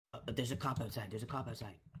There's a cop outside. There's a cop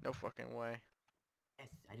outside. No fucking way. Yes,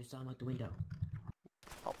 I just saw him out the window.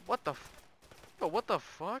 Oh, what the Yo, what the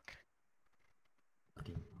fuck?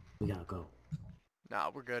 Okay, we gotta go. Nah,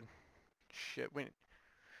 we're good. Shit, we...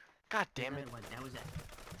 God damn it. That was it.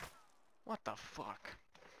 What the fuck?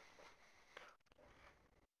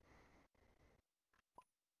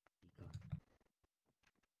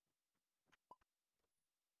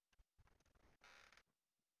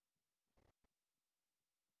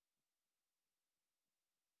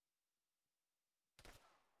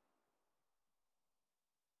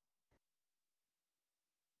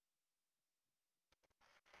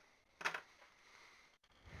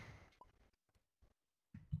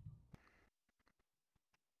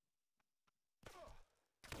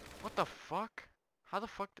 What the fuck? How the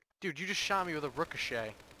fuck? Dude, you just shot me with a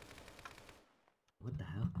ricochet. What the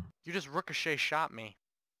hell? You just ricochet shot me.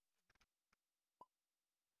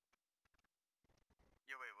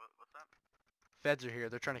 Yo, wait, what's up? Feds are here.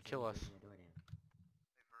 They're trying to kill us. Breaking the door down.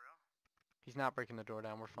 Wait, for real? He's not breaking the door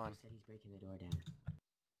down. We're fine. He said he's breaking the door down.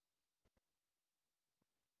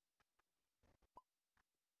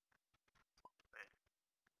 Wait,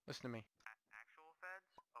 Listen to me. actual feds?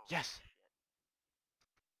 Oh, Yes. shit.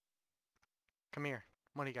 Come here.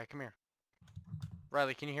 Money guy, come here.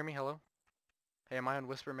 Riley, can you hear me? Hello? Hey, am I on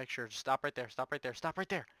whisper? Make sure. Just stop right there. Stop right there. Stop right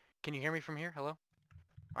there. Can you hear me from here? Hello?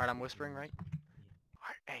 Alright, I'm whispering, right?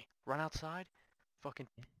 Alright, hey, run outside. Fucking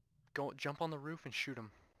go jump on the roof and shoot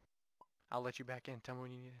him. I'll let you back in. Tell me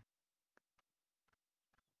when you need it.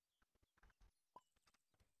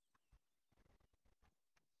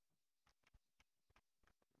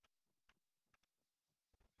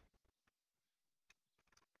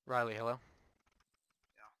 Riley, hello?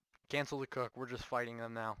 Yeah. Cancel the cook. We're just fighting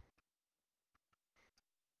them now.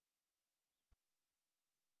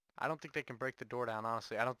 I don't think they can break the door down,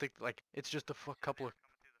 honestly. I don't think, like, it's just a couple of...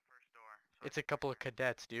 Coming through the first door. So It's a couple of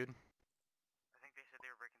cadets, dude. I think they said they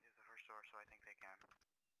were breaking through the first door, so I think they can.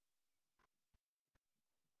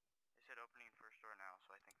 They said opening first door now,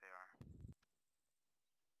 so I think they are.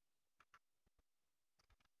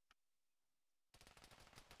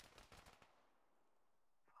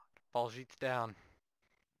 Baljeet's down.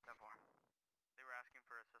 10-4. They were asking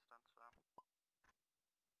for assistance, so. I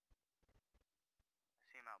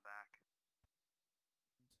see him out back.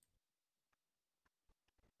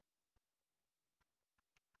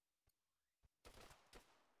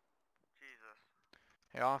 Jesus.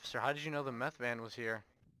 Hey, officer, how did you know the meth van was here?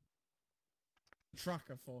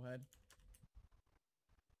 Tracker forehead.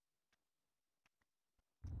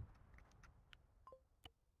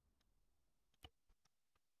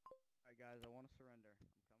 Alright guys, I want to surrender. I'm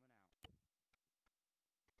coming out.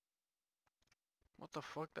 What the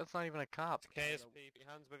fuck? That's not even a cop. KSP, put your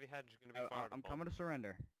hands above your head, you're gonna be fired I'm upon. coming to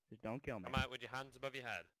surrender. Just don't kill me. Come out with your hands above your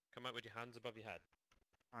head. Come out with your hands above your head.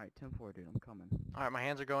 Alright, 10-4 dude, I'm coming. Alright, my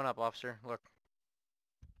hands are going up, officer. Look.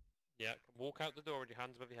 Yeah, walk out the door with your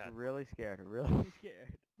hands above your head. Really scared, really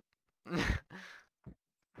scared.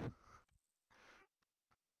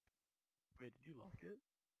 Wait, did you lock it?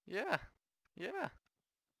 Yeah. Yeah.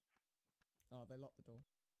 Oh, they locked the door.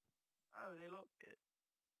 Oh, they locked it.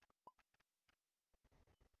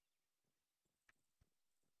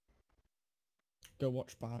 Go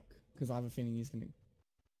watch back, because I have a feeling he's gonna...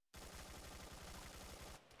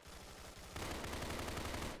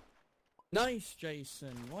 Nice,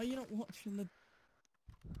 Jason! Why are you not watching the...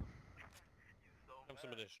 Have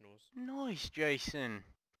some additionals. Nice, Jason.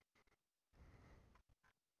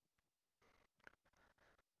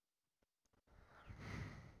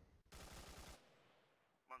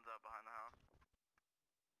 One's up behind the house.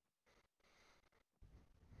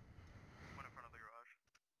 One in front of the garage.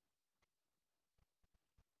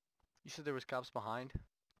 You said there was cops behind?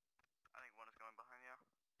 I think one is going behind you.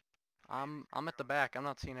 I'm at the back. I'm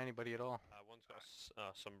not seeing anybody at all. One's got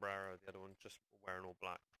a sombrero, the other one's just wearing all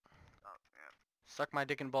black. Oh, yeah. Suck my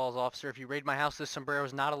dick and balls, officer. If you raid my house, this sombrero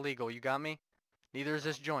is not illegal. You got me? Neither is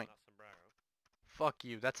this joint. That sombrero. Fuck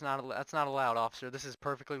you. That's not allowed, officer. This is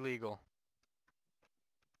perfectly legal.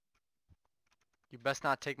 You best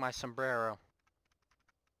not take my sombrero.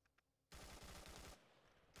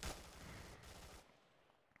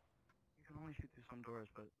 You can only shoot through some doors,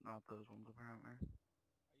 but not those ones apparently.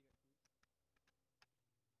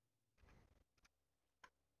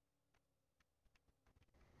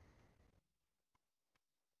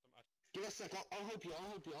 Give us a sec. I'll help you. I'll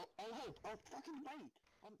help you. I'll help. I'll fucking wait.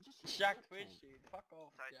 I'm just... Jack, please, dude. Fuck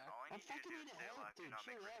off, Besides, Jack. all I I'm need you to fucking do in is the stay help, alive. Do dude. not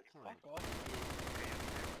make Chill out, risky come plays. on. Fuck off.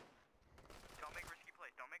 Don't make risky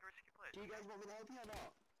plays. Don't make risky plays. Do you guys want me to help you or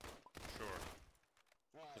not? Sure.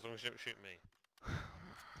 Right. As long as you don't shoot me.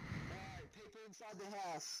 Alright, people inside the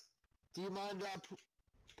house. Do you mind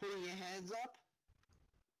putting your hands up?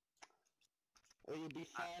 Or you'll be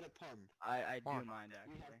fired upon. I do Come on. mind, You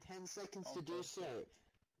actually. have 10 seconds to do so.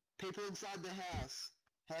 People inside the house,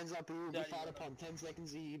 hands up or you'll be Daddy, fired what up? upon. 10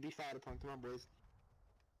 seconds or you'll be fired upon. Come on, boys.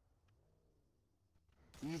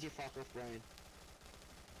 Use your fuck off brain.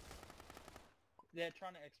 They're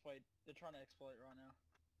trying to exploit. They're trying to exploit right now.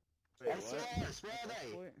 Wait, Hey, Solaris, where are they?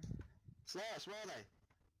 Exploit? Solaris, where are they?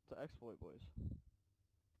 It's an exploit, boys.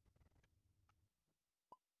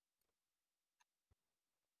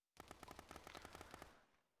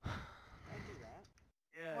 Don't do that.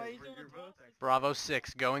 Yeah, Why are you we're- doing you're both that? exploits. Bravo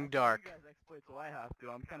 6, going dark. You guys exploit, so I have to.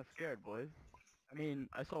 I'm kind of scared, boys. I mean,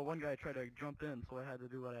 I saw one guy try to jump in, so I had to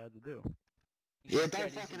do what I had to do. Yeah, don't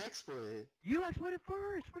Daddy's fucking in- exploit it. You exploited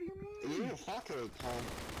first! What do you mean? You're a fucker, cunt.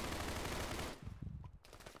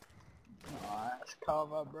 Nice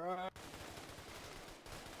cover, bro.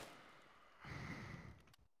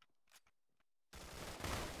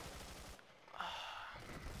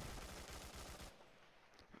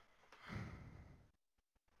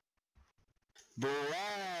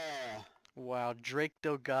 Bruh. Wow, Drake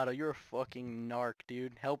Delgado, you're a fucking narc,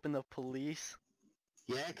 dude. Helping the police?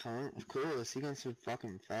 Yeah, cunt, of course. You got some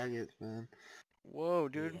fucking faggots, man. Whoa,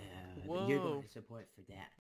 dude. Yeah, Whoa. you're going to support for that.